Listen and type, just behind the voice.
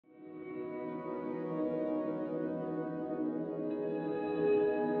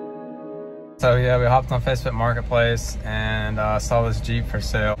So yeah, we hopped on Facebook Marketplace and saw this Jeep for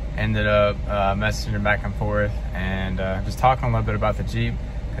sale. Ended up messaging back and forth and just talking a little bit about the Jeep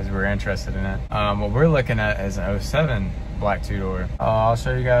because we were interested in it. What we're looking at is an '07 black two-door. I'll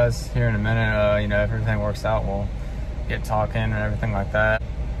show you guys here in a minute. You know, if everything works out, we'll get talking and everything like that.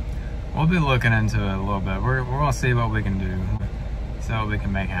 We'll be looking into it a little bit. We're gonna see what we can do, see what we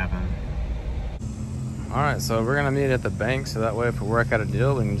can make happen. All right, so we're gonna meet at the bank so that way if we work out a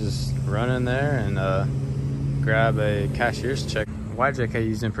deal, we can just run in there and grab a cashier's check. White JK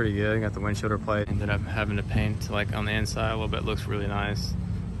used in pretty good. Got the windshield replaced. Ended up having to paint like on the inside a little bit. Looks really nice.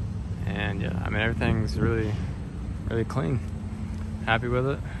 And yeah, I mean everything's really clean. Happy with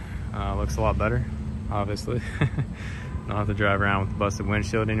it. Looks a lot better, obviously. Don't have to drive around with a busted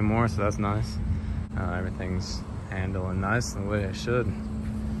windshield anymore, so that's nice. Everything's handling nice the way it should.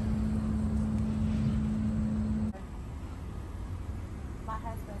 My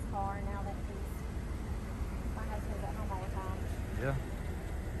husband's car now that my husband's at home all the time. Yeah.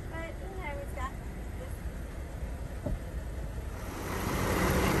 But you know, it's got this.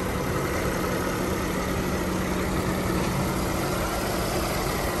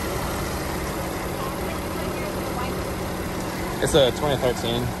 It's a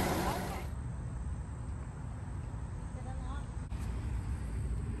 2013.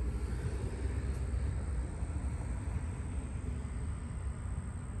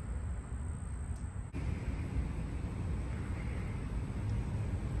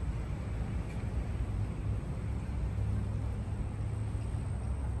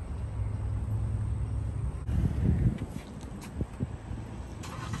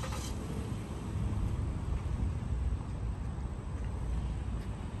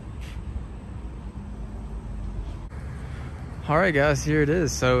 All right, guys, here it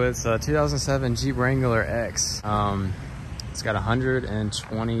is. So it's a 2007 Jeep Wrangler X. It's got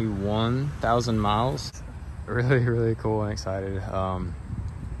 121,000 miles. Really cool and excited. You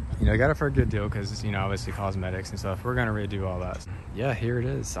know, got it for a good deal because, you know, obviously cosmetics and stuff. We're gonna redo all that. Yeah, here it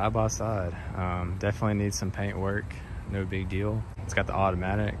is, side by side. Definitely needs some paint work. No big deal. It's got the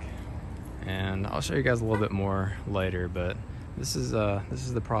automatic, and I'll show you guys a little bit more later. But this is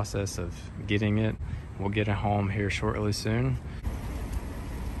the process of getting it. We'll get it home here shortly soon.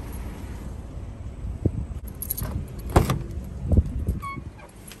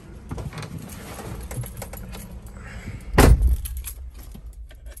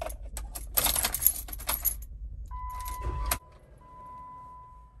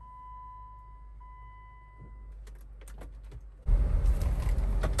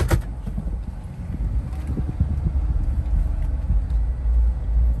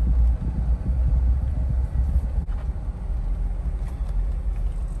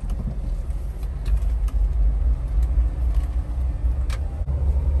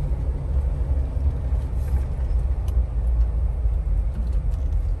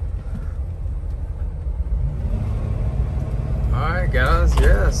 Guys,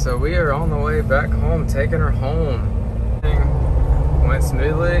 yeah, so we are on the way back home, taking her home. Went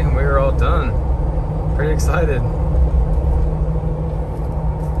smoothly and we were all done. Pretty excited.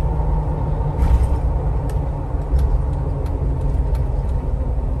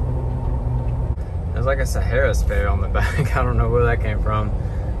 There's like a Sahara spare on the back. I don't know where that came from.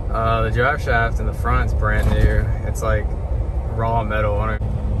 The drive shaft in the front's brand new. It's like raw metal on it.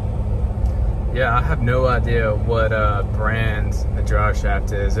 Yeah, I have no idea what brand the drive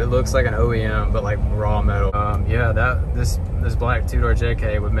shaft is. It looks like an OEM, but like raw metal. Yeah, this black two-door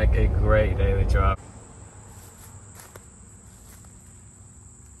JK would make a great daily drive.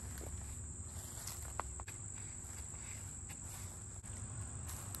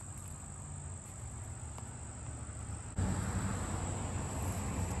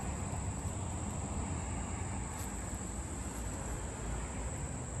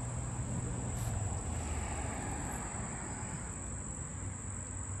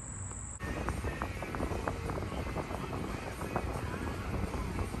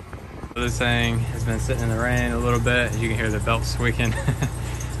 This thing has been sitting in the rain a little bit. You can hear the belt squeaking.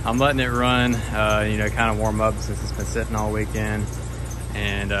 I'm letting it run, you know, kind of warm up since it's been sitting all weekend.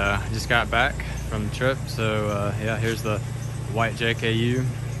 And I just got back from the trip. So yeah, here's the white JKU.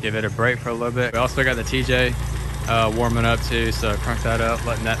 Give it a break for a little bit. We also got the TJ warming up too. So crunk that up,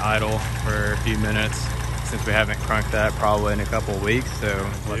 letting that idle for a few minutes since we haven't crunked that probably in a couple of weeks. So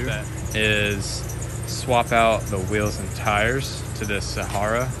what that is, swap out the wheels and tires to this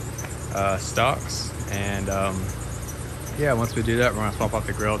Sahara stocks, and yeah, once we do that, we're gonna swap off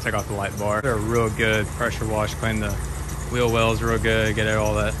the grill, take off the light bar. They're real good pressure wash, clean the wheel wells real good, get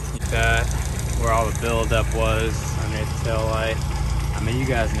all that where all the buildup was underneath the tail light. I mean, you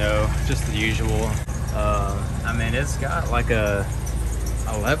guys know, just the usual. I mean, it's got like a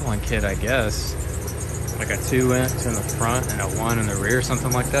leveling kit, I guess. Like a 2-inch in the front and a 1 in the rear,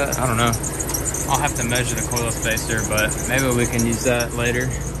 something like that. I don't know. I'll have to measure the coil spacer, but maybe we can use that later.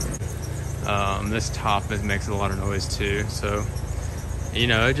 This top makes a lot of noise too, so you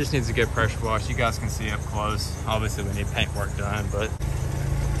know, it just needs a good pressure wash. You guys can see up close. Obviously we need paint work done, but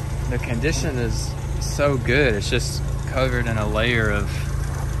the condition is so good. It's just covered in a layer of,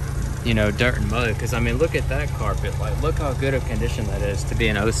 you know, dirt and mud. Because I mean, look at that carpet. Like, look how good of condition that is to be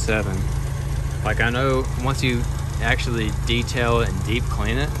an '07. Like, I know once you actually detail it and deep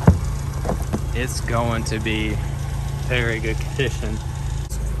clean it, it's going to be very good condition.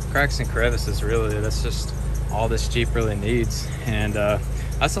 Cracks and crevices, really, that's just all this Jeep really needs. And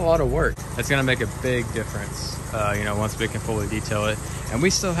that's a lot of work. It's gonna make a big difference, you know, once we can fully detail it. And we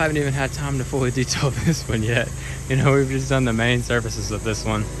still haven't even had time to fully detail this one yet. You know, we've just done the main surfaces of this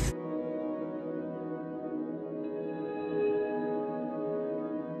one.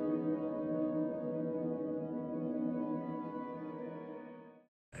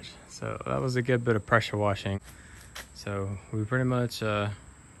 So that was a good bit of pressure washing. So we pretty much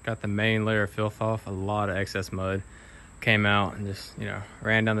got the main layer of filth off. A lot of excess mud came out and just, you know,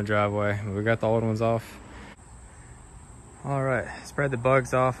 ran down the driveway. We got the old ones off. All right, spread the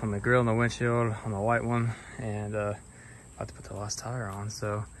bugs off on the grill and the windshield on the white one, and about to put the last tire on.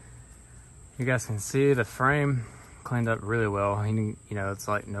 So you guys can see the frame cleaned up really well. You know, it's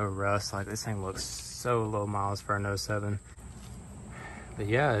like no rust. Like, this thing looks so low miles for an '07. But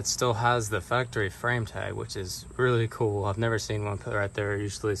yeah, it still has the factory frame tag, which is really cool. I've never seen one put right there. I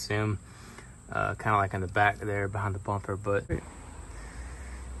usually see them kind of like in the back there behind the bumper, but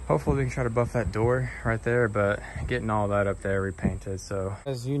hopefully we can try to buff that door right there, but getting all that up there repainted. So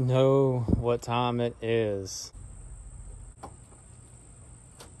as you know what time it is.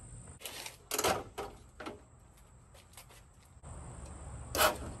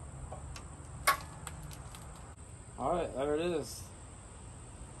 All right, there it is.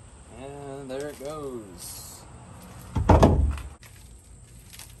 And there it goes.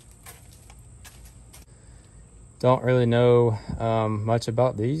 Don't really know much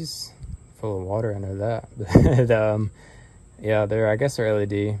about these. Full of water, I know that. But yeah, I guess they're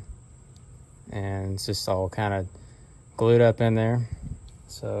LED. And it's just all kind of glued up in there.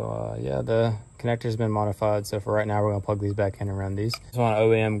 So yeah, the connector's been modified. So for right now, we're gonna plug these back in and run these. Just want an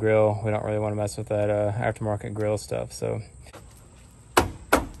OEM grill. We don't really want to mess with that aftermarket grill stuff. So.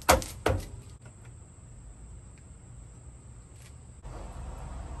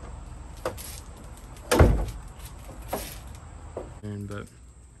 But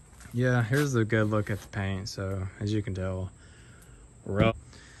yeah, here's a good look at the paint. So as you can tell, rough.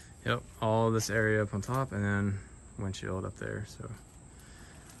 Yep, all this area up on top and then windshield up there. So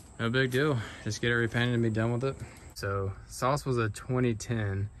no big deal, just get it repainted and be done with it. So Sauce was a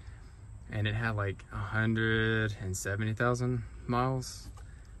 2010 and it had like 170,000 miles.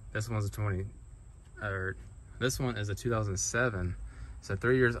 This one's this one is a 2007, so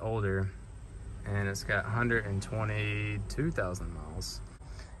 3 years older. And it's got 122,000 miles.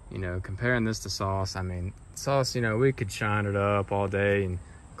 You know, comparing this to Sauce, I mean, Sauce, you know, we could shine it up all day and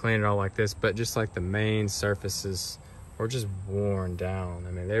clean it all like this, but just like the main surfaces were just worn down.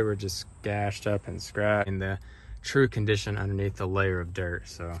 I mean, they were just gashed up and scratched in the true condition underneath the layer of dirt.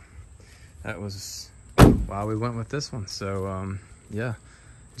 So that was why we went with this one. So yeah,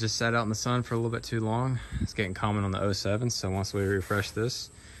 just sat out in the sun for a little bit too long. It's getting common on the '07, so once we refresh this,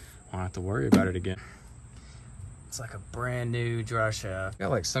 I don't have to worry about it again. It's like a brand new dry shaft.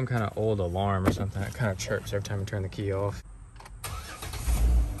 Got like some kind of old alarm or something that kind of chirps every time you turn the key off.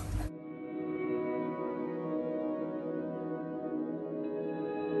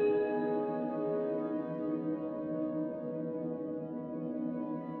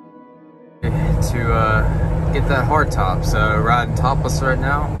 To get that hardtop. So riding topless right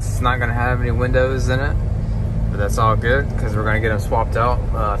now. It's not gonna have any windows in it, but that's all good because we're gonna get them swapped out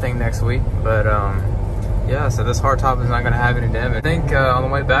I think next week. But yeah, so this hardtop is not gonna have any damage. I think on the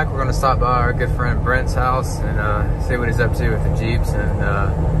way back we're gonna stop by our good friend Brent's house and see what he's up to with the Jeeps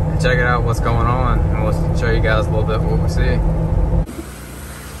and check it out what's going on, and we'll show you guys a little bit what we see.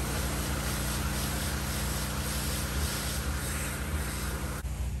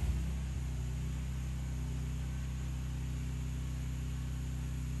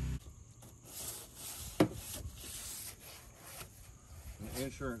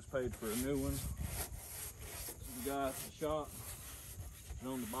 Insurance paid for a new one. The guy at the shop and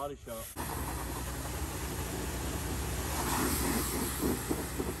on the body shop.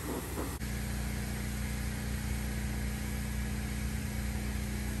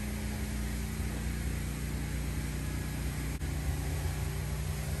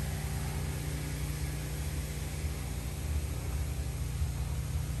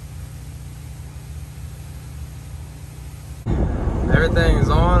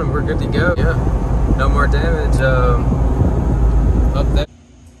 on and we're good to go. Yeah, no more damage up there.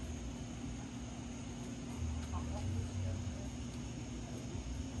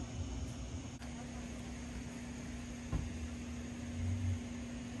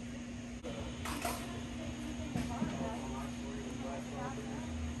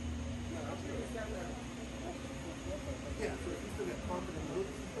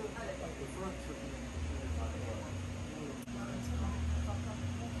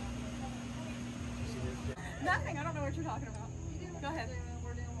 Nothing. I don't know what you're talking about. Go ahead.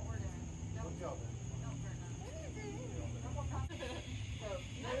 We're doing what we're doing.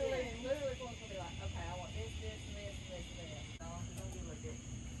 Literally, going to be like, okay, I want this, this, and this, and this, and this.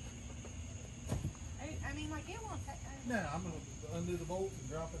 I mean, like, it won't take. No, I'm gonna undo the bolts and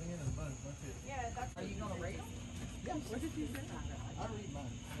drop it in and boom, that's it. Yeah, that's. Are you gonna read them? Yeah. What did you say? I read mine.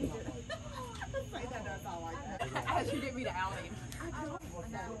 Say that does all like that. As you get me to out him.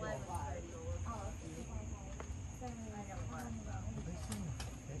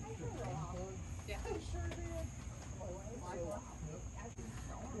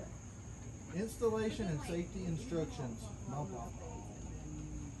 Installation and safety instructions. No problem.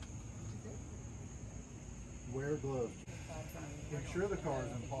 Wear gloves. Ensure the car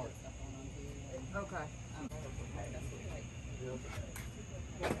is in park. Okay. Yep.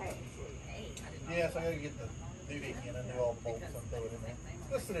 Yes, I gotta get the duty in and do all the bolts and throw it in there.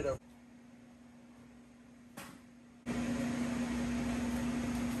 Let's set it over.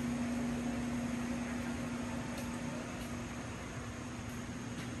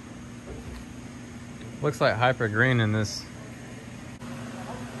 Looks like hyper green in this.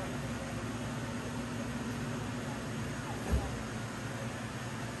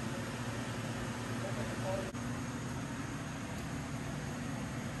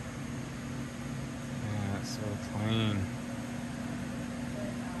 Yeah, it's so clean.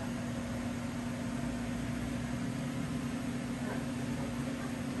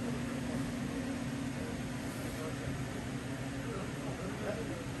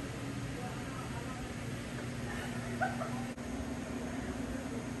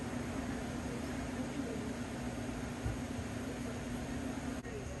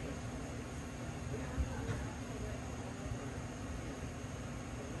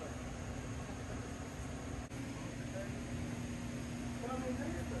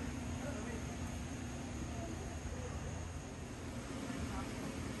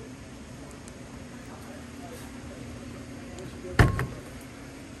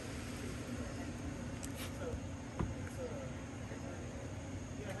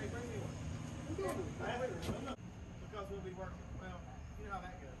 Because we'll be working. Well, you know how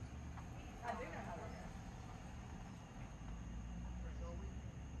that goes. I do know how that goes.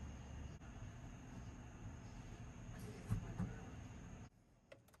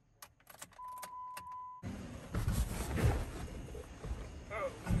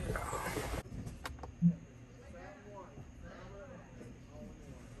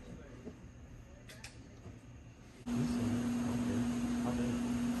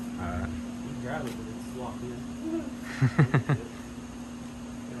 Grab it, but it's locked in.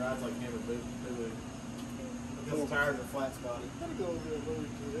 It rides like hammer boot. Because the tires are flat spotted. Gotta go over there a little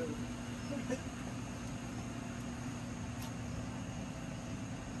bit.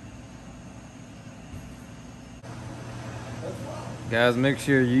 Guys, make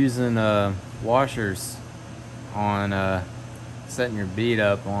sure you're using washers on setting your bead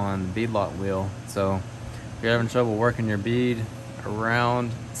up on the bead lock wheel. So if you're having trouble working your bead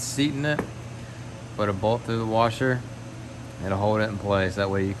around seating it, put a bolt through the washer. It'll hold it in place.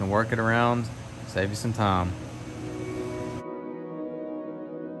 That way you can work it around, save you some time.